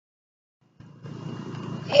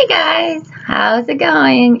Hey guys, how's it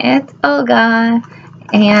going? It's Olga,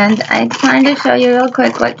 and I just wanted to show you real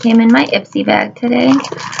quick what came in my Ipsy bag today.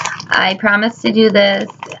 I promised to do this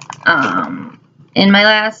in my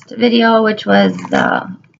last video, which was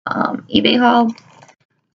the eBay haul.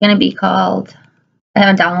 It's going to be called, I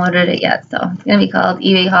haven't downloaded it yet, so it's going to be called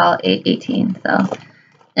eBay haul 818. So,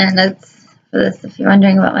 and that's for this, if you're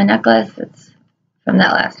wondering about my necklace, it's from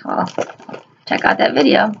that last haul. Check out that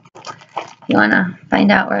video if you want to find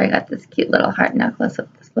out where I got this cute little heart necklace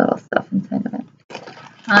with this little stuff inside of it.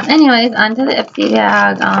 Anyways, onto the Ipsy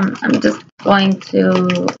bag. I'm just going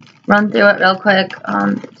to run through it real quick,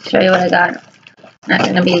 show you what I got. I'm not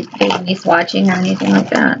going to be doing any swatching or anything like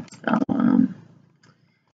that. So,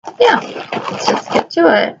 yeah, let's just get to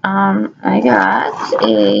it. I got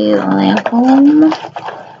a Lancome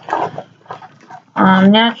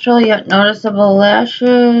natural yet noticeable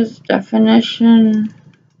lashes definition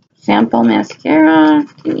sample mascara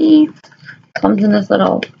thingy. Comes in this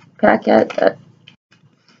little packet that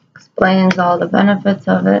explains all the benefits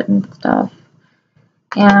of it and stuff.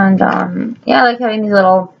 And yeah, I like having these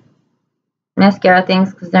little mascara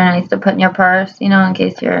things because they're nice to put in your purse, you know, in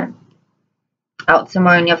case you're out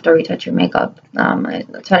somewhere and you have to retouch your makeup.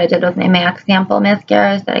 That's what I did with my MAC sample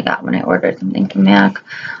mascaras that I got when I ordered something from MAC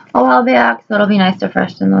a while back, so it'll be nice to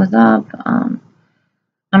freshen those up.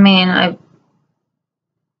 I mean, I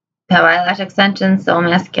have eyelash extensions, so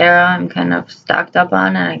mascara I'm kind of stocked up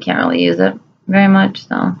on, and I can't really use it very much,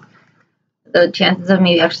 so the chances of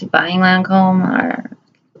me actually buying Lancome are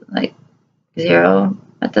like 0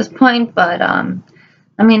 at this point. But I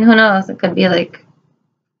mean, who knows, it could be like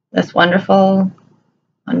this wonderful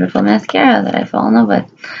mascara that I fall in love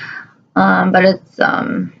with. But it's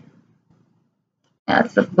yeah,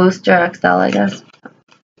 it's the Booster XL, I guess.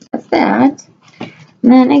 That's that. And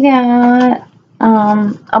then I got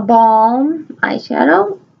a balm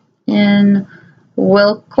eyeshadow in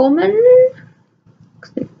Willkomen.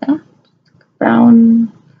 Looks like that.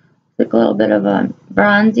 Brown, like a little bit of a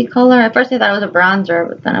bronzy color. At first I thought it was a bronzer,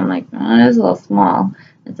 but then I'm like, oh, it is a little small.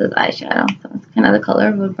 It says eyeshadow, so it's kind of the color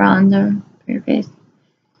of a bronzer for your face.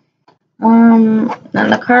 Then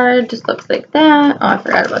the card just looks like that. Oh, I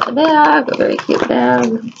forgot about the bag. A very cute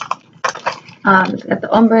bag. It's got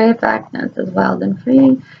the ombre effect, and it says wild and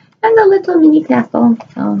free. And the little mini tassel,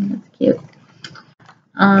 so that's cute.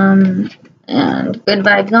 And good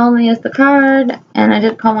vibes only is the card. And I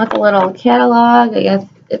did come with a little catalog. I guess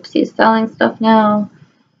Ipsy's selling stuff now.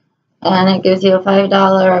 And it gives you a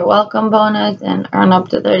 $5 welcome bonus and earn up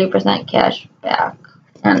to 30% cash back.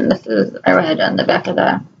 And this is, I read on the back of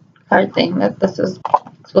the card thing that this is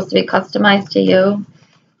supposed to be customized to you.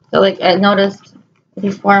 So like I noticed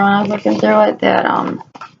before when I was looking through it that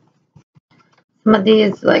some of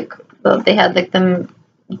these, like they had like the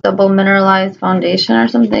double mineralized foundation or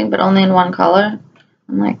something, but only in one color.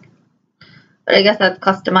 I'm like, but I guess that's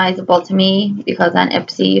customizable to me because on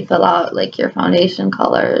Ipsy you fill out like your foundation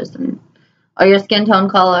colors and or your skin tone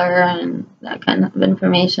color and that kind of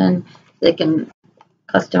information. They can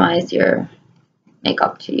customize your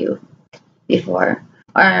makeup to you before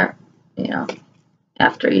or, you know,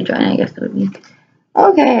 after you join, I guess it would be.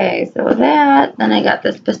 Okay, so that, then I got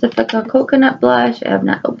this Pacifica coconut blush. I have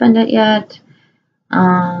not opened it yet.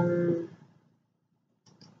 Let's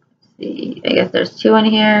see, I guess there's 2 in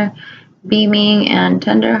here, Beaming and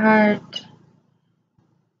Tender Heart.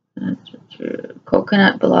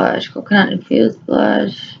 Coconut blush, coconut infused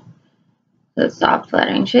blush. The soft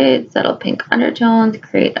flattering shades, subtle pink undertones,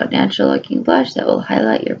 create a natural looking blush that will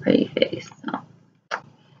highlight your pretty face. So,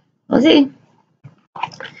 we'll see.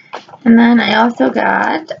 And then I also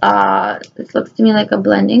got, this looks to me like a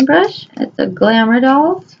blending brush. It's a Glamour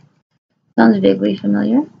Dolls. Sounds vaguely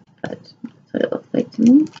familiar, but that's what it looks like to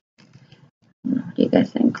me. What do you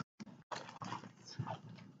guys think?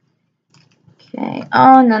 Okay.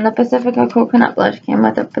 Oh, and then the Pacifica coconut blush came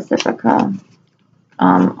with a Pacifica.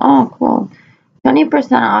 Oh, cool.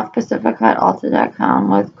 20% off Pacifica at Ulta.com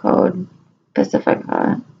with code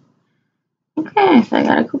Pacifica. Okay, so I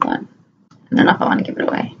got a coupon. I don't know if I want to give it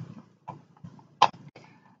away.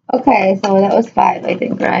 Okay, so that was 5, I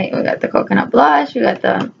think, right? We got the coconut blush, we got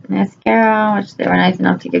the mascara, which they were nice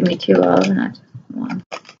enough to give me 2 of, not just 1.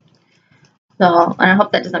 So, and I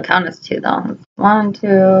hope that doesn't count as 2, though. 1,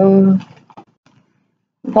 2,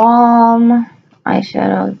 balm,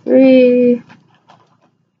 eyeshadow 3,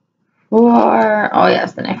 4. Oh,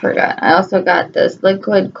 yes, and I forgot. I also got this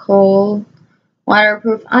liquid kohl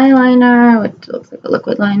waterproof eyeliner, which looks like a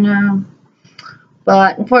liquid liner.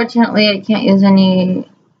 But unfortunately, I can't use any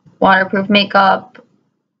waterproof makeup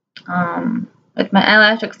with my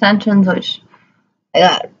eyelash extensions, which I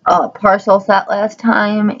got a parcel set last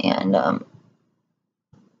time, and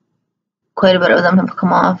quite a bit of them have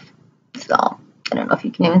come off. So I don't know if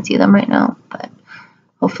you can even see them right now, but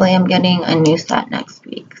hopefully I'm getting a new set next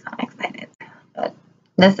week. So I'm excited. But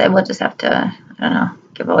this I will just have to, I don't know,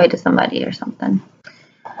 give away to somebody or something.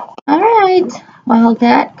 All right. Well,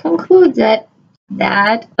 that concludes it.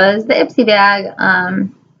 That was the Ipsy bag.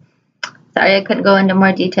 Sorry I couldn't go into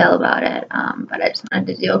more detail about it, but I just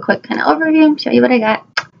wanted to do a quick kind of overview, show you what I got.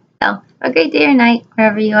 So, have a great day or night,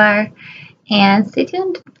 wherever you are, and stay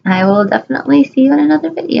tuned. I will definitely see you in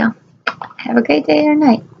another video. Have a great day or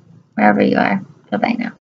night, wherever you are. Bye-bye now.